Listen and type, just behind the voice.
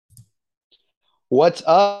What's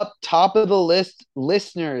up, top of the list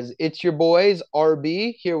listeners? It's your boys,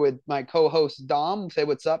 RB, here with my co host, Dom. Say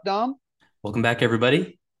what's up, Dom. Welcome back,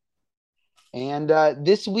 everybody. And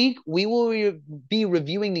this week, we will be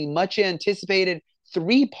reviewing the much anticipated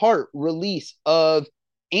three-part release of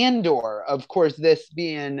Andor. Of course, this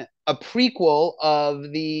being a prequel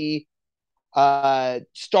of the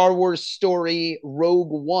Star Wars story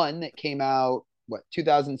Rogue One that came out, what,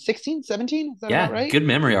 2016, 17? Is that about Yeah, right? good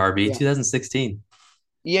memory, RB. Yeah. 2016.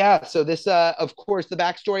 Yeah, so this, of course, the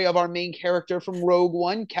backstory of our main character from Rogue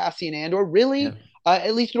One, Cassian Andor, Yeah. really,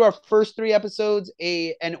 at least through our first three episodes,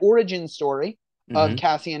 an origin story of hmm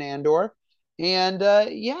Cassian Andor, and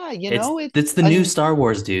yeah, it's the new Star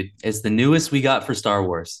Wars, dude. It's the newest we got for Star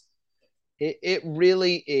Wars. it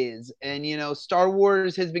really is, and Star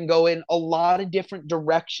Wars has been going a lot of different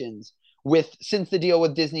directions with since the deal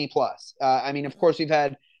with Disney Plus. I mean, of course, we've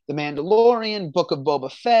had The Mandalorian, Book of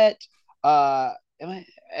Boba Fett, uh,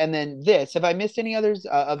 and then this. Have I missed any others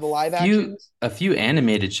of the live Few actions? a few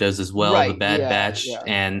animated shows as well, The Right. Bad Yeah. Batch Yeah.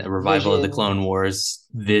 and a revival of the Vision. Clone Wars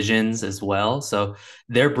Visions as well. So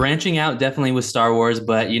they're branching out definitely with Star Wars,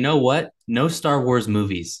 but you know what? No Star Wars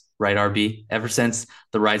movies, right, RB? Ever since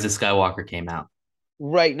The Rise of Skywalker came out.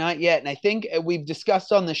 Right. Not yet. And I think we've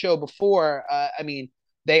discussed on the show before. I mean,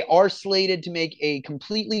 they are slated to make a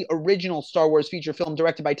completely original Star Wars feature film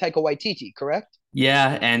directed by Taika Waititi, correct?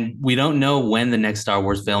 Yeah, and we don't know when the next Star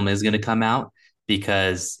Wars film is going to come out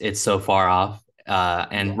because it's so far off.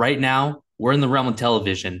 And Yeah. right now, we're in the realm of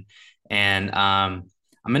television, and I'm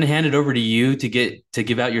going to hand it over to you to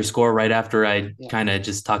give out your score right after I Yeah. kind of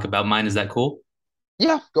just talk about mine. Is that cool?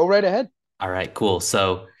 Yeah. Go right ahead. All right, cool.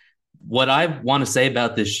 So, what I want to say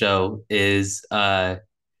about this show is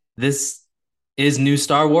this is new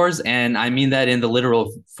Star Wars, and I mean that in the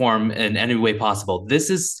literal form in any way possible. This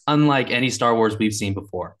is unlike any Star Wars we've seen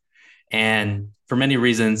before. And for many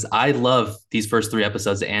reasons, I love these first three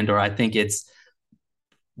episodes of Andor. I think it's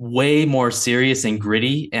way more serious and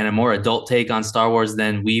gritty and a more adult take on Star Wars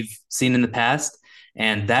than we've seen in the past.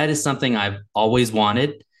 And that is something I've always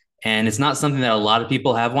wanted. And it's not something that a lot of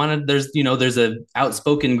people have wanted. There's a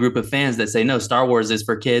outspoken group of fans that say, no, Star Wars is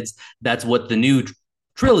for kids. That's what the new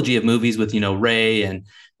trilogy of movies with, Rey and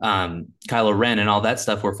Kylo Ren and all that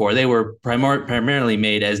stuff were for. They were primarily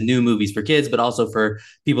made as new movies for kids, but also for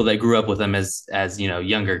people that grew up with them as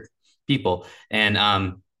younger people.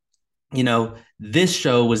 And this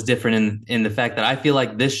show was different in the fact that I feel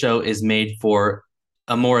like this show is made for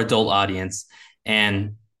a more adult audience,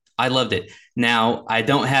 and I loved it. Now I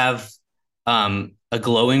don't have a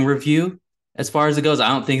glowing review as far as it goes. I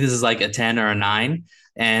don't think this is like a 10 or a 9,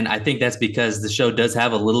 and I think that's because the show does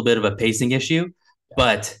have a little bit of a pacing issue,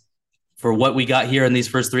 but for what we got here in these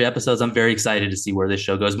first three episodes, I'm very excited to see where this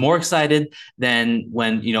show goes. More excited than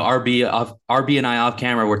when RB and I off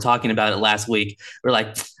camera were talking about it last week. We're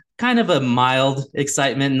like, kind of a mild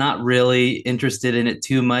excitement, not really interested in it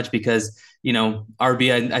too much because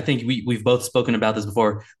RB, I think we've both spoken about this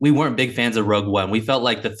before. We weren't big fans of Rogue One. We felt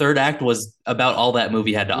like the third act was about all that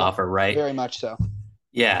movie had to Yeah. offer, right? Very much so.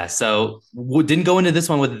 Yeah, so didn't go into this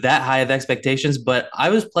one with that high of expectations, but I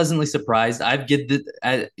was pleasantly surprised. I've get the,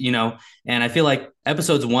 and I feel like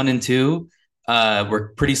episodes 1 and 2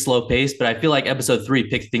 were pretty slow paced, but I feel like episode 3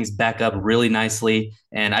 picked things back up really nicely,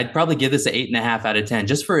 and I'd probably give this an 8.5 out of 10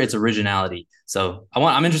 just for its originality. So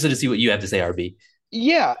I'm interested to see what you have to say, RB.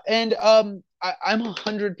 Yeah. And I'm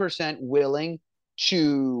 100% willing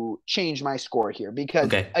to change my score here because,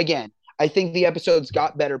 Okay, again, I think the episodes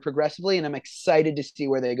got better progressively, and I'm excited to see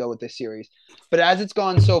where they go with this series. But as it's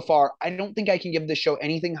gone so far, I don't think I can give the show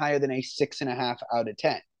anything higher than a 6.5 out of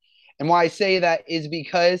 10. And why I say that is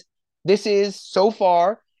because this is so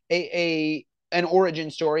far a an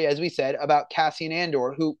origin story, as we said, about Cassian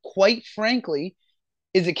Andor, who, quite frankly,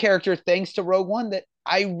 is a character, thanks to Rogue One, that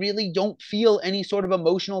I really don't feel any sort of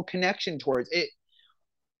emotional connection towards. It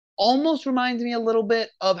almost reminds me a little bit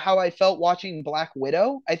of how I felt watching Black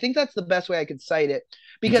Widow. I think that's the best way I could cite it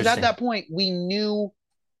because at interesting. that point we knew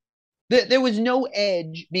that there was no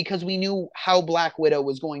edge because we knew how Black Widow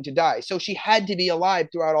was going to die. So she had to be alive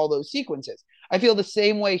throughout all those sequences. I feel the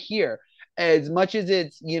same way here. As much as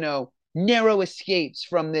it's, narrow escapes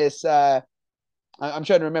from this I'm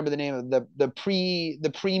trying to remember the name of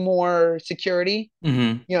the pre-more security.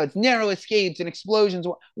 hmm It's narrow escapes and explosions.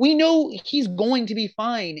 We know he's going to be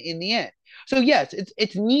fine in the end. So yes,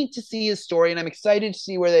 it's neat to see his story, and I'm excited to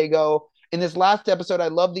see where they go. In this last episode, I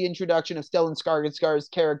love the introduction of Stellan Skarsgård's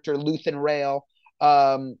character, Luthen Rail.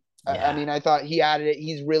 I Yeah, mean, I thought he added it.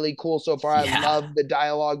 He's really cool so far. I yeah, love the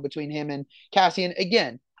dialogue between him and Cassian.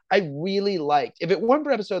 Again, I really liked. If it weren't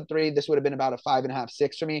for episode 3, this would have been about a 5.5,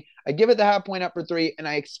 6 for me. I give it the half point up for 3, and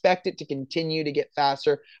I expect it to continue to get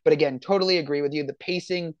faster. But again, totally agree with you. The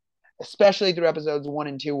pacing, especially through episodes 1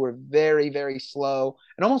 and 2, were very, very slow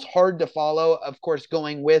and almost hard to follow. Of course,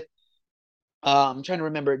 going with I'm trying to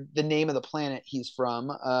remember the name of the planet he's from.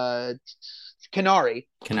 Kenari.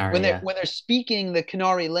 Kenari, yeah. When they're speaking the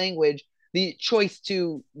Kenari language, the choice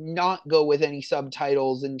to not go with any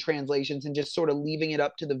subtitles and translations and just sort of leaving it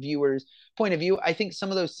up to the viewer's point of view, I think some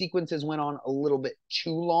of those sequences went on a little bit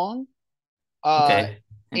too long. Okay,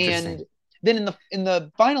 interesting. And then in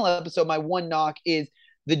the final episode, my one knock is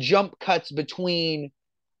the jump cuts between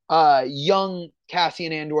young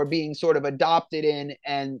Cassian Andor being sort of adopted in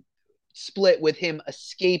and split with him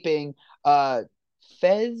escaping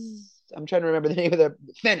Fez. I'm trying to remember the name of the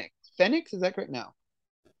Fennec. Fennec, is that correct? No.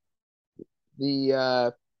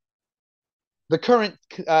 The current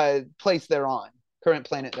place they're on, current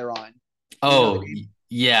planet they're on. Oh,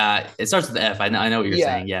 yeah. It starts with F. I know what you're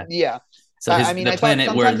saying. Yeah. Yeah. So the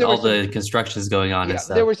planet where all the construction is going on and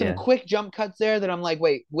stuff. There were some quick jump cuts there that I'm like,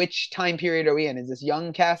 wait, which time period are we in? Is this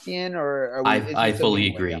young Cassian or are we? I fully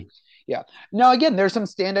agree. Yeah. Now, again, there's some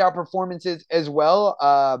standout performances as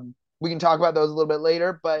well. We can talk about those a little bit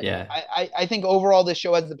later, but yeah. I think overall this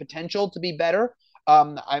show has the potential to be better.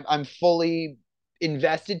 I'm fully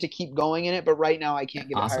invested to keep going in it, but right now I can't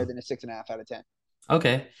give it higher than a 6.5 out of 10.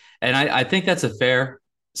 Okay. And I think that's a fair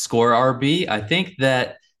score, RB. I think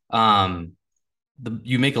that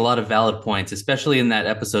you make a lot of valid points, especially in that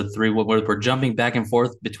episode 3 where we're jumping back and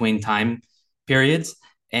forth between time periods.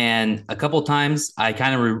 And a couple times I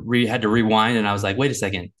kind of had to rewind and I was like, wait a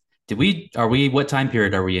second, what time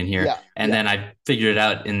period are we in here? And then I figured it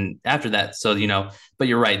out after that. So, but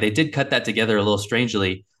you're right. They did cut that together a little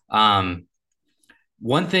strangely.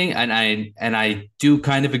 One thing, and I do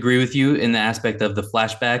kind of agree with you in the aspect of the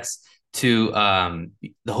flashbacks to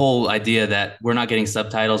the whole idea that we're not getting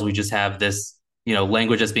subtitles. We just have this,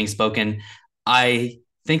 language that's being spoken. I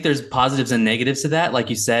think there's positives and negatives to that. Like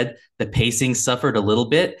you said, the pacing suffered a little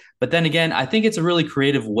bit, but then again, I think it's a really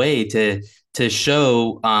creative way to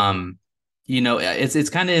show, it's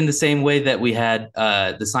kind of in the same way that we had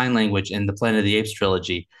the sign language in the Planet of the Apes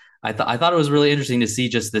trilogy. I thought it was really interesting to see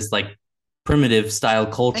just this like primitive style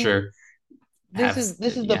culture. This is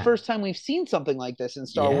the first time we've seen something like this in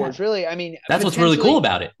Star Wars. Really, I mean, that's what's really cool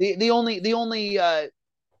about it.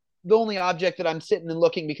 The only object that I'm sitting and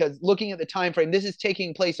looking at the time frame, this is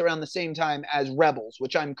taking place around the same time as Rebels,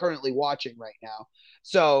 which I'm currently watching right now.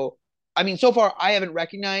 So, I mean, so far I haven't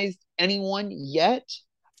recognized anyone yet.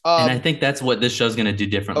 And I think that's what this show's going to do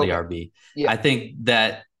differently, RB. Yeah. I think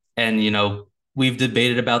that, and we've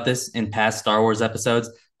debated about this in past Star Wars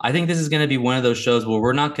episodes. I think this is going to be one of those shows where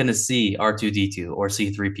we're not going to see R2-D2 or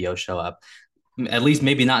C-3PO show up. At least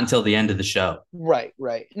maybe not until the end of the show. Right.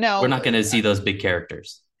 Now we're not going to see those big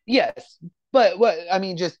characters. Yes. But I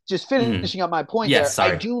mean, just finishing up my point there.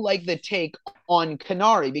 Sorry. I do like the take on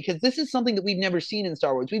Kenari because this is something that we've never seen in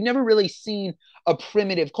Star Wars. We've never really seen a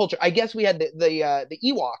primitive culture. I guess we had the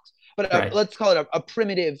Ewoks, but let's call it a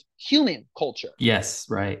primitive human culture. Yes,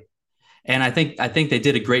 right. And I think they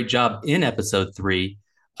did a great job in episode 3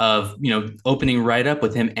 of opening right up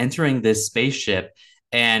with him entering this spaceship,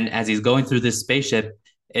 and as he's going through this spaceship,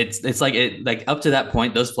 it's like up to that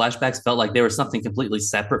point, those flashbacks felt like they were something completely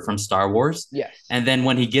separate from Star Wars. Yes. And then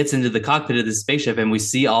when he gets into the cockpit of this spaceship and we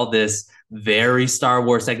see all this very Star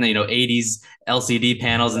Wars, 80s LCD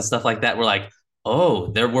panels and stuff like that, we're like, oh,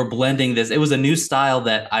 we're blending this. It was a new style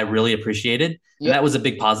that I really appreciated. Yep. And that was a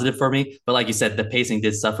big positive for me. But like you said, the pacing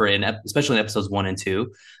did suffer especially in episodes 1 and 2.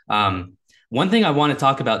 One thing I want to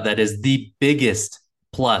talk about that is the biggest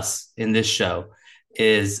plus in this show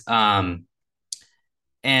is, and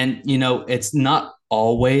it's not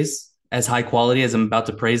always as high quality as I'm about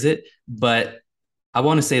to praise it, but I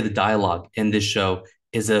want to say the dialogue in this show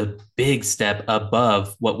is a big step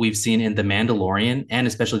above what we've seen in The Mandalorian and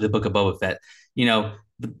especially the Book of Boba Fett. The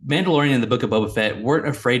Mandalorian and the Book of Boba Fett weren't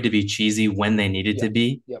afraid to be cheesy when they needed to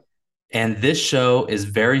be. Yep. And this show is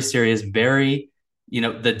very serious, very,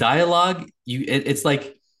 the dialogue, it's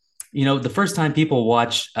like, the first time people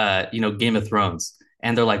watch, Game of Thrones,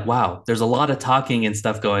 and they're like, wow, there's a lot of talking and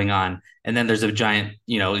stuff going on. And then there's a giant,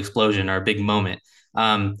 explosion or a big moment.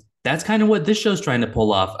 That's kind of what this show's trying to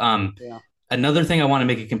pull off. Another thing I want to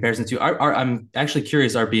make a comparison to, I'm actually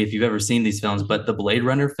curious, RB, if you've ever seen these films, but the Blade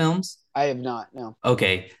Runner films. I have not, no.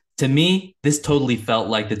 Okay. To me, this totally felt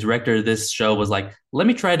like the director of this show was like, let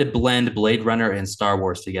me try to blend Blade Runner and Star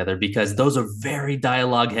Wars together because those are very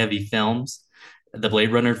dialogue heavy films, the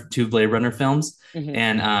two Blade Runner films. Mm-hmm.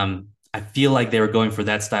 And I feel like they were going for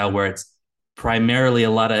that style where it's primarily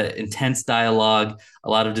a lot of intense dialogue, a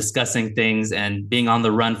lot of discussing things and being on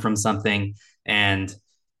the run from something. And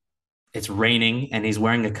it's raining and he's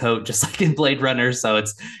wearing a coat just like in Blade Runner. So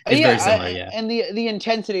it's Yeah, very similar. Yeah. and the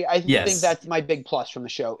intensity, I think Yes. that's my big plus from the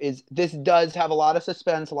show is this does have a lot of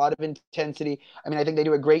suspense, a lot of intensity. I mean, I think they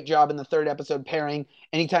do a great job in the third episode pairing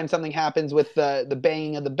anytime something happens with the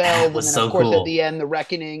banging of the That bells, and was then of so course at cool. the end the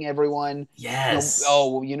reckoning, everyone, Yes.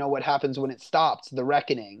 oh, you know what happens when it stops, the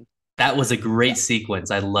reckoning. That was a Yeah, great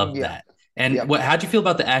sequence. I loved yeah, that. And yep. how'd you feel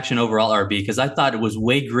about the action overall, RB? Because I thought it was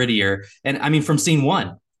way grittier. And I mean, from scene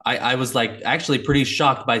one, I was like actually pretty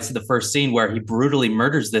shocked by the first scene where he brutally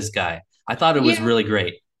murders this guy. I thought it was Yeah, really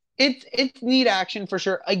great. it's neat action for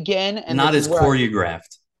sure. Again, and Not as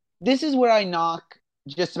choreographed. this is where I knock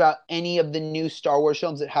just about any of the new Star Wars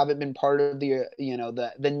films that haven't been part of the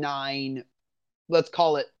the nine, let's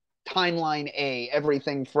call it timeline A,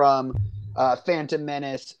 everything from Phantom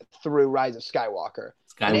Menace through Rise of Skywalker,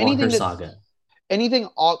 and Skywalker saga. anything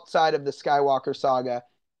outside of the Skywalker saga,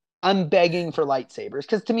 I'm begging for lightsabers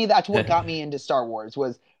because to me that's what got me into Star Wars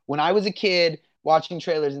was when I was a kid watching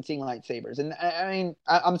trailers and seeing lightsabers. And I mean,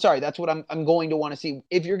 I'm sorry, that's what I'm going to want to see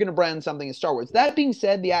if you're going to brand something as Star Wars. That being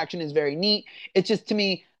said, the action is very neat. It's just to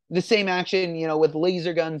me the same action, with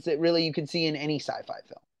laser guns that really you could see in any sci-fi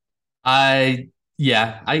film. I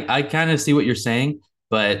yeah, I kind of see what you're saying,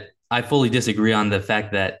 but I fully disagree on the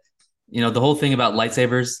fact that the whole thing about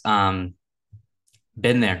lightsabers.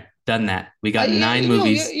 Been there, done that. We got nine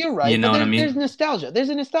movies. You're You right, but know what I there's mean? nostalgia. There's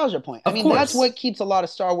a nostalgia point. I Of mean, that's course. what keeps a lot of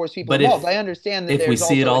Star Wars people But involved. I understand that if we there's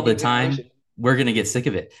see it also a all the new time, generation. we're gonna get sick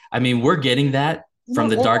of it. I mean, we're getting that from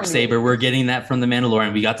the We're dark going to get saber. We're used. getting that from the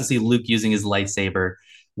Mandalorian. We got to see Luke using his lightsaber.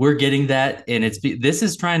 We're getting that, and this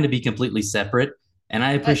is trying to be completely separate, and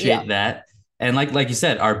I Yeah. appreciate that. And like you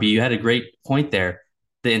said, RB, you had a great point there.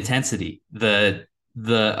 The intensity, the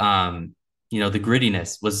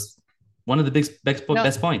grittiness was one of the No,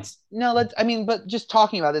 best points. no, I mean, but just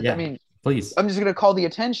talking about this, I Yeah, mean, please. I'm just going to call the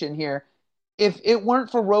attention here. If it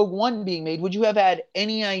weren't for Rogue One being made, would you have had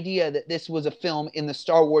any idea that this was a film in the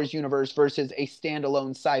Star Wars universe versus a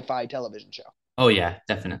standalone sci-fi television show? Oh yeah,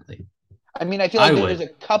 definitely. I mean, I feel I like there's would.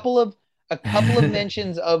 a couple of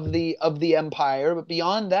mentions of the Empire, but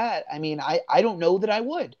beyond that, I mean, I don't know that I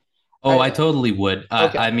would. Oh, I I, totally would.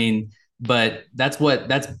 okay. I mean, but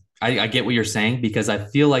I get what you're saying because I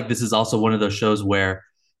feel like this is also one of those shows where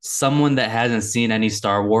someone that hasn't seen any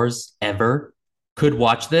Star Wars ever could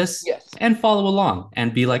watch this Yes. and follow along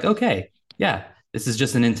and be like, okay, yeah, this is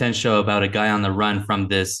just an intense show about a guy on the run from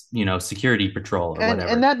this, security patrol or And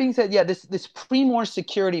whatever. that being said, yeah, this Primor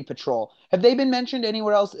Security Patrol, have they been mentioned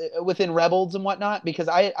anywhere else within Rebels and whatnot? Because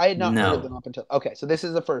I had not heard of them No, up until okay, so this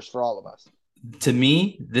is the first for all of us. to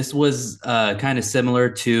me, this was kind of similar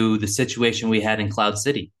to the situation we had in Cloud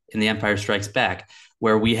City in The Empire Strikes Back,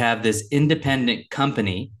 where we have this independent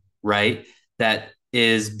company, right, that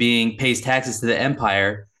is being pays taxes to the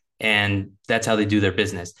Empire, and that's how they do their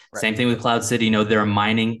business. Right. Same thing with Cloud City. They're a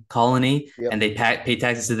mining colony, Yep. and they pay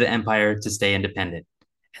taxes to the Empire to stay independent,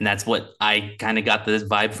 and that's what I kind of got this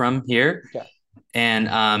vibe from here. Okay. And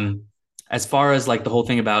as far as like the whole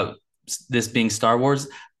thing about this being Star Wars,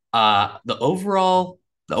 the overall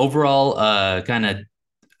kind of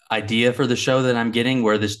idea for the show that I'm getting,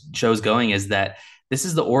 where this show's going, is that this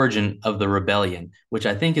is the origin of the rebellion, which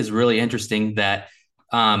I think is really interesting. That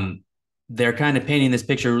they're kind of painting this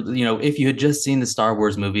picture. If you had just seen the Star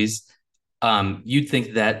Wars movies, you'd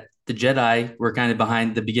think that the Jedi were kind of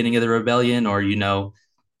behind the beginning of the rebellion, or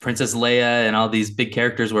Princess Leia and all these big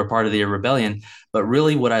characters were part of the rebellion. But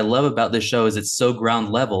really, what I love about this show is it's so ground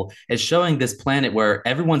level. It's showing this planet where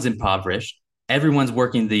everyone's impoverished, everyone's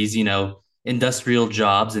working these, industrial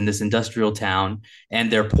jobs in this industrial town,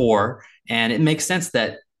 and they're poor. And it makes sense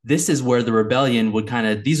that this is where the rebellion would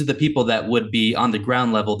these are the people that would be on the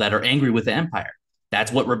ground level that are angry with the empire.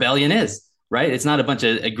 That's what rebellion is, right? It's not a bunch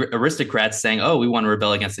of aristocrats saying, "Oh, we want to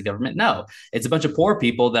rebel against the government." No, it's a bunch of poor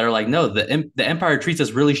people that are like, "No, the empire treats us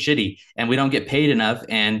really shitty, and we don't get paid enough,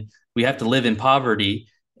 and we have to live in poverty,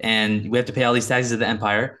 and we have to pay all these taxes to the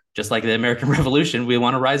empire, just like the American Revolution. We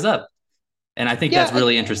want to rise up." And I think Yeah, that's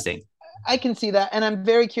really interesting. I can see that, and I'm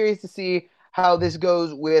very curious to see how this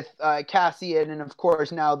goes with Cassian, and of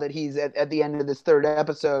course, now that he's at the end of this third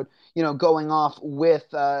episode, going off with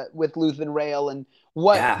Luthen Rael, and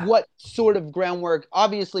Yeah. what sort of groundwork.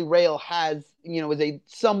 Obviously, Rael has is a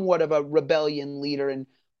somewhat of a rebellion leader, and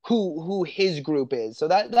who his group is. So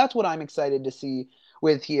that's what I'm excited to see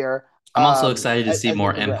with here I'm also excited to see as they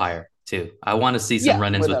more progress. Empire too. I want to see some Yeah,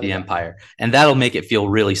 run ins with without a the doubt. Empire, and that'll make it feel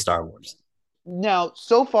really Star Wars. Now,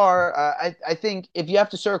 so far, I think if you have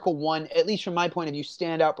to circle one, at least from my point of view,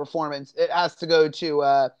 standout performance, it has to go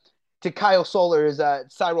to Kyle Solar's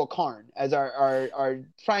Cyril Karn as our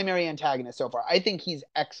primary antagonist so far. I think he's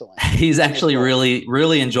excellent He's in this actually role. really,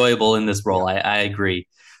 really enjoyable in this Yeah. role. I agree.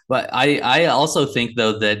 But I also think,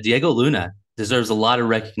 though, that Diego Luna deserves a lot of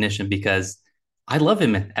recognition because I love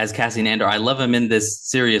him as Cassian Andor. I love him in this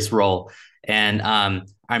serious role. And I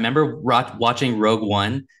remember watching Rogue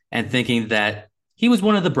One and thinking that he was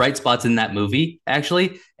one of the bright spots in that movie,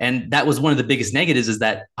 actually. And that was one of the biggest negatives is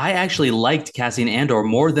that I actually liked Cassian Andor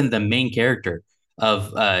more than the main character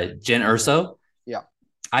of Jen Erso. Yeah.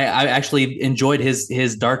 I actually enjoyed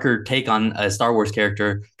his darker take on a Star Wars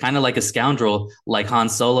character, kind of like a scoundrel like Han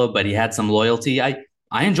Solo, but he had some loyalty. I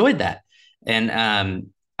enjoyed that, and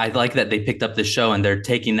I like that they picked up this show and they're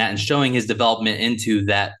taking that and showing his development into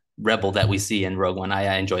that rebel that we see in Rogue One.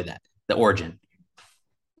 I enjoy that, the origin.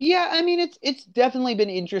 Yeah, I mean it's definitely been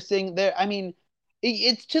interesting. There, I mean,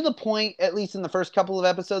 it's to the point, at least in the first couple of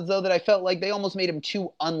episodes, though, that I felt like they almost made him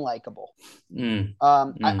too unlikable. Mm, I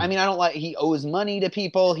mm. mean, I don't like he owes money to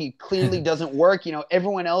people. He clearly doesn't work. You know,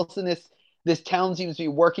 everyone else in this town seems to be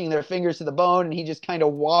working their fingers to the bone, and he just kind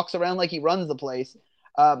of walks around like he runs the place.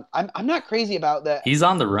 I'm not crazy about that He's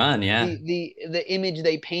on the run, yeah, the image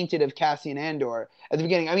they painted of Cassian Andor at the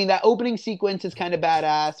beginning. I mean, that opening sequence is kind of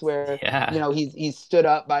badass, where yeah. He's stood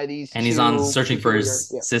up by these And he's on two searching for superior. his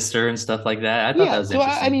Yeah, sister and stuff like that. I thought that yeah. was So I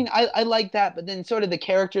interesting. mean, I like that, but then sort of the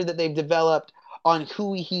character that they've developed on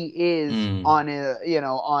who he is Mm. on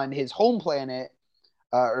on his home planet,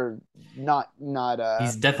 or not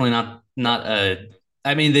He's definitely not a.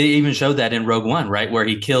 I mean, they even showed that in Rogue One, right, where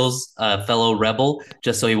he kills a fellow rebel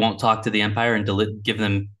just so he won't talk to the Empire and give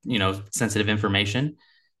them, sensitive information.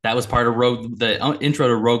 That was part of the intro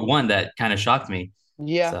to Rogue One that kind of shocked me.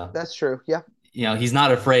 yeah, So, that's true. Yeah. he's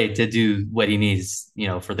not afraid to do what he needs,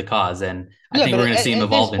 for the cause, and I Yeah, think but we're going to see him at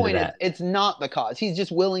this evolve into point, that. it's not the cause. He's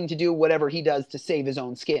just willing to do whatever he does to save his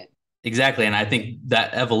own skin. Exactly, and I think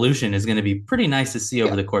that evolution is going to be pretty nice to see over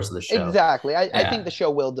Yeah, the course of the show. exactly. I think Yeah, the show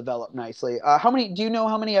will develop nicely. How many? Do you know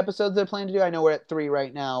how many episodes they're planning to do? I know we're at three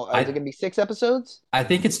right now. Is it I going to be 6 episodes? I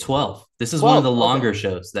think it's 12. This is one of 12. the Okay. longer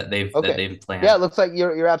shows that Okay. they've Yeah, planned. it looks like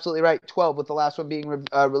you're absolutely right. 12 with the last one being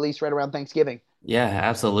released right around Thanksgiving. Yeah,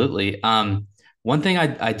 absolutely. One thing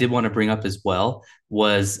I did want to bring up as well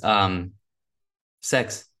was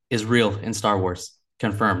sex is real in Star Wars,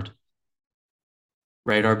 confirmed,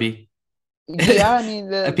 right, RB? Yeah, I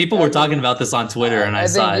mean People were talking about this on Twitter, and I I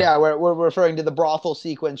think saw it. yeah, we're referring to the brothel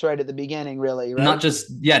sequence right at the beginning, really, right? Not just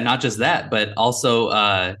that, but also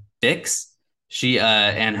Bix, she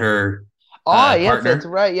and her Ah, yes, that's partner.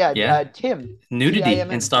 right. Yeah, Yeah, nudity in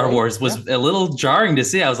Tim, Star right? Wars Yeah, was a little jarring to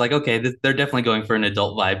see. I was like, okay, they're definitely going for an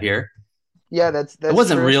adult vibe here. yeah, It that's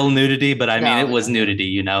wasn't true. real nudity, but I mean, it No, was no, no.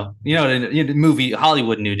 nudity. Movie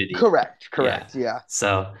Hollywood nudity. Correct, Yeah. correct. Yeah.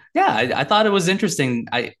 So yeah, I thought it was interesting.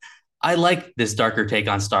 I like this darker take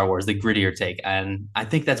on Star Wars, the grittier take, and I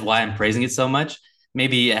think that's why I'm praising it so much.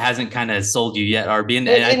 Maybe it hasn't kind of sold you yet, RB, and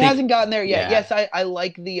I It think hasn't gotten there yet. yeah, Yes, I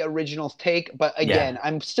like the original take, but yeah. again,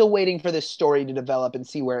 I'm still waiting for this story to develop and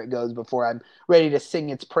see where it goes before I'm ready to sing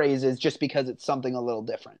its praises just because it's something a little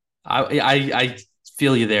different. I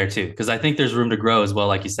feel you there too because I think there's room to grow as well,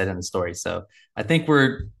 like you said in the story. So I think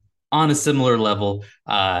we're on a similar level.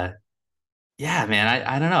 Yeah, man,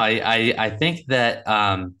 I don't know. I think that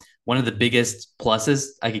one of the biggest pluses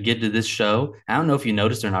I could give to this show, I don't know if you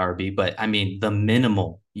noticed or not, RB, but I mean the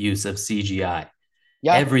minimal use of CGI.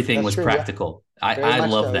 Yeah, Everything that's was true. Yeah, practical. very I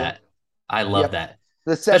much love so. Yeah. that. I love Yep. that.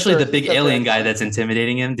 Especially the The big sets are alien guy excellent. that's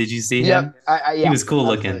intimidating him. Did you see Yep. him? He Yeah, was cool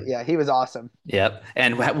absolutely. looking. Yeah, he was awesome. Yep.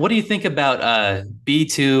 And what do you think about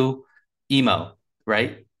B2 Emo,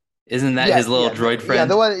 right? Isn't that his Yes, little droid friend?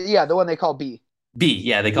 the one they call B. B,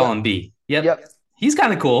 yeah, they call Yep. him B. Yep. Yep. He's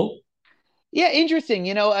kind of cool. Yeah, interesting.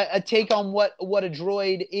 A take on what a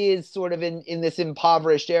droid is sort of in this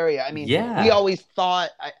impoverished area. I mean, we Yeah. always thought,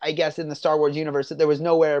 I guess, in the Star Wars universe that there was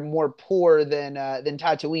nowhere more poor than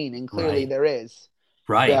Tatooine, and clearly Right. there is.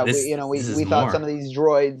 Right. Yeah, This is we thought some of more. these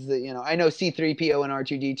droids that I know C-3PO and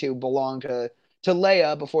R2-D2 belonged to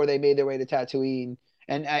Leia before they made their way to Tatooine,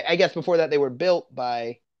 and I guess before that they were built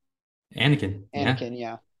by Anakin. Yeah. Anakin.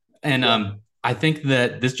 Yeah, And yeah, I think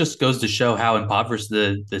that this just goes to show how impoverished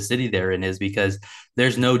the city they're in is because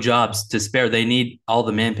there's no jobs to spare. They need all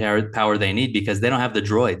the manpower they need because they don't have the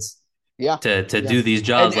droids yeah, to yeah. do these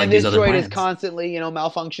jobs like And these this other droid is planets. constantly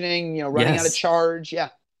running running out of Yes, charge. Yeah,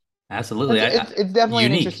 absolutely. it's definitely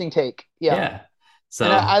an Unique. interesting take. Yeah, Yeah. and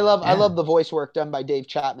So I yeah. love the voice work done by Dave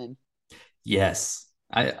Chapman. Yes.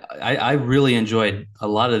 I really enjoyed a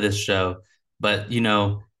lot of this show, but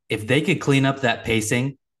if they could clean up that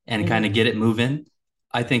pacing and kind of Mhm. get it moving,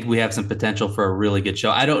 I think we have some potential for a really good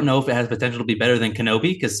show. I don't know if it has potential to be better than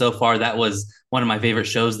Kenobi because so far that was one of my favorite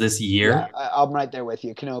shows this Yeah, year. I'm right there with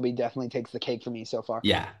you. Kenobi definitely takes the cake for me so far.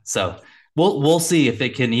 Yeah, so we'll see if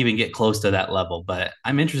it can even get close to that level. But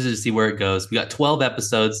I'm interested to see where it goes. We got 12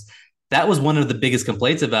 episodes. That was one of the biggest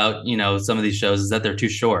complaints about some of these shows is that they're too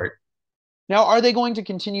short. Now, are they going to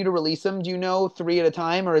continue to release them? Do you know, three at a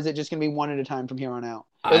time, or is it just going to be one at a time from here on out?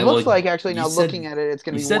 It I looks well, like actually you now looking said at it, it's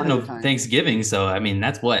going you to be said one at a no time. Thanksgiving, so I mean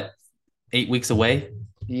that's what 8 weeks away.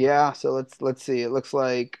 Yeah, so let's see. It looks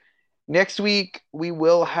like next week we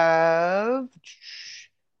will have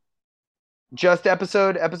just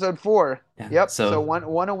episode 4. Yeah, Yep. So so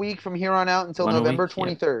one a week from here on out until one a November week.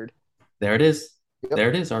 Yep, 23rd. there it is. Yep. There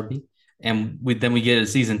it is, RB. And then we get a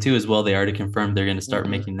season two as well. They already confirmed they're going to start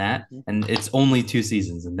Hmm. making that, Hmm. and it's only 2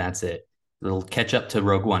 seasons, and that's it. It'll catch up to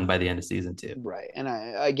Rogue One by the end of season two. Right. And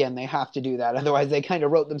again, they have to do that. Otherwise, they kind of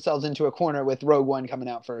wrote themselves into a corner with Rogue One coming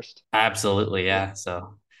out first. Absolutely, Yeah. yeah.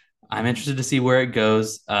 So I'm interested to see where it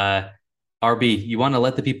goes. RB, you want to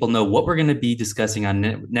let the people know what we're going to be discussing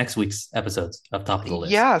on next week's episodes of Top of the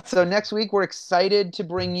List. Yeah, so next week we're excited to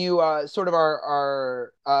bring you sort of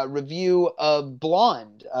our review of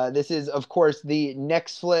Blonde. This is, of course, the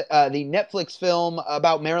Netflix film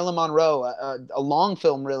about Marilyn Monroe, a long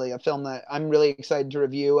film, really, a film that I'm really excited to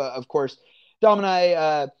review. Of course, Dom and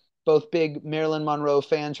I, both big Marilyn Monroe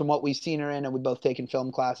fans from what we've seen her in, and we've both taken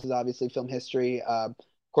film classes, obviously, film history. Of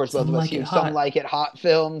course, both Some of us like it huge Some hot. Like It Hot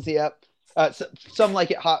films. Yep. Some Like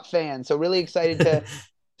It Hot fans. So really excited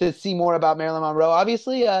to see more about Marilyn Monroe.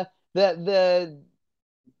 Obviously, the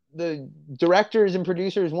directors and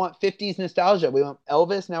producers want 50s nostalgia. We want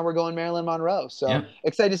Elvis, now we're going Marilyn Monroe. So Yeah,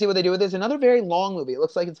 excited to see what they do with this. Another very long movie. It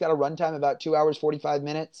looks like it's got a runtime about 2 hours 45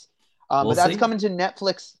 minutes. we'll But that's see. coming to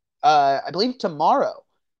Netflix, I believe tomorrow.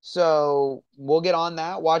 So we'll get on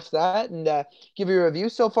that, watch that, and give you a review.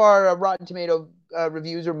 So far, Rotten Tomato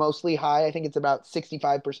reviews are mostly high. I think it's about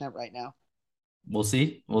 65% right now. We'll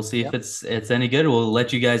see. We'll see if Yep. it's any good. We'll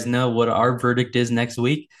let you guys know what our verdict is next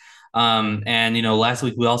week. And last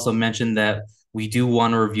week we also mentioned that we do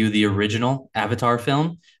want to review the original Avatar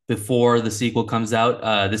film before the sequel comes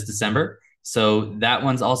out this December. So that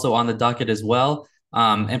one's also on the docket as well.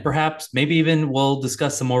 And perhaps maybe even we'll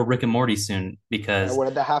discuss some more Rick and Morty soon because We're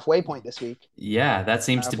at the halfway point this week. yeah, that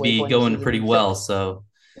seems to Halfway be point of going pretty season well. 6. So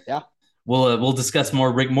Yeah. we'll discuss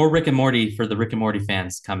more Rick and Morty for the Rick and Morty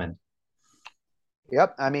fans coming.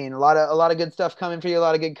 Yep. I mean, a lot of good stuff coming for you. A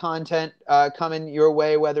lot of good content coming your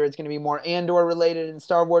way. Whether it's going to be more Andor related and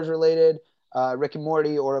Star Wars related, Rick and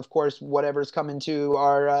Morty, or of course whatever's coming to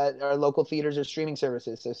our local theaters or streaming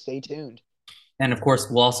services. So stay tuned. And of course,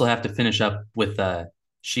 we'll also have to finish up with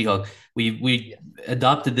She-Hulk. We Yeah.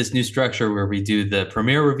 adopted this new structure where we do the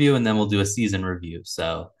premiere review and then we'll do a season review.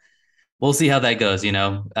 So we'll see how that goes.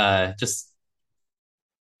 Just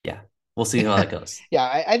yeah, we'll see how that goes.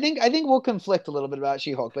 Yeah. I think we'll conflict a little bit about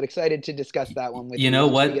She-Hulk, but excited to discuss that one with You you know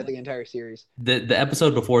once we what? get the entire series. The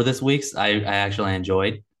episode before this week's I actually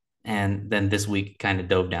enjoyed, and then this week kind of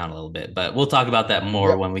dove down a little bit. But we'll talk about that more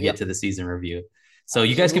Yep. when we get Yep. to the season review. So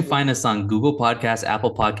you guys can Absolutely. find us on Google Podcasts,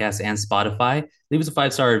 Apple Podcasts, and Spotify. Leave us a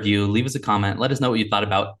 5-star review. Leave us a comment. Let us know what you thought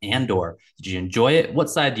about Andor. Did you enjoy it? What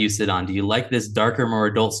side do you sit on? Do you like this darker, more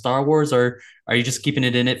adult Star Wars, or are you just keeping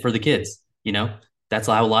it in it for the kids? That's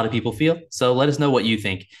how a lot of people feel. So let us know what you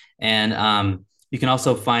think. And you can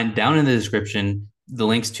also find down in the description the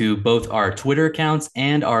links to both our Twitter accounts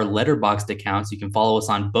and our Letterboxd accounts. You can follow us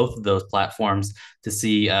on both of those platforms to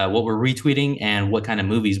see what we're retweeting and what kind of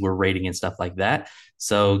movies we're rating and stuff like that.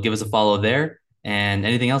 So give us a follow there. And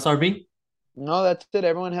anything else, RB? No, that's it.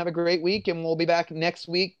 Everyone have a great week, and we'll be back next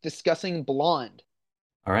week discussing Blonde.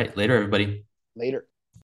 All right, later, everybody. Later.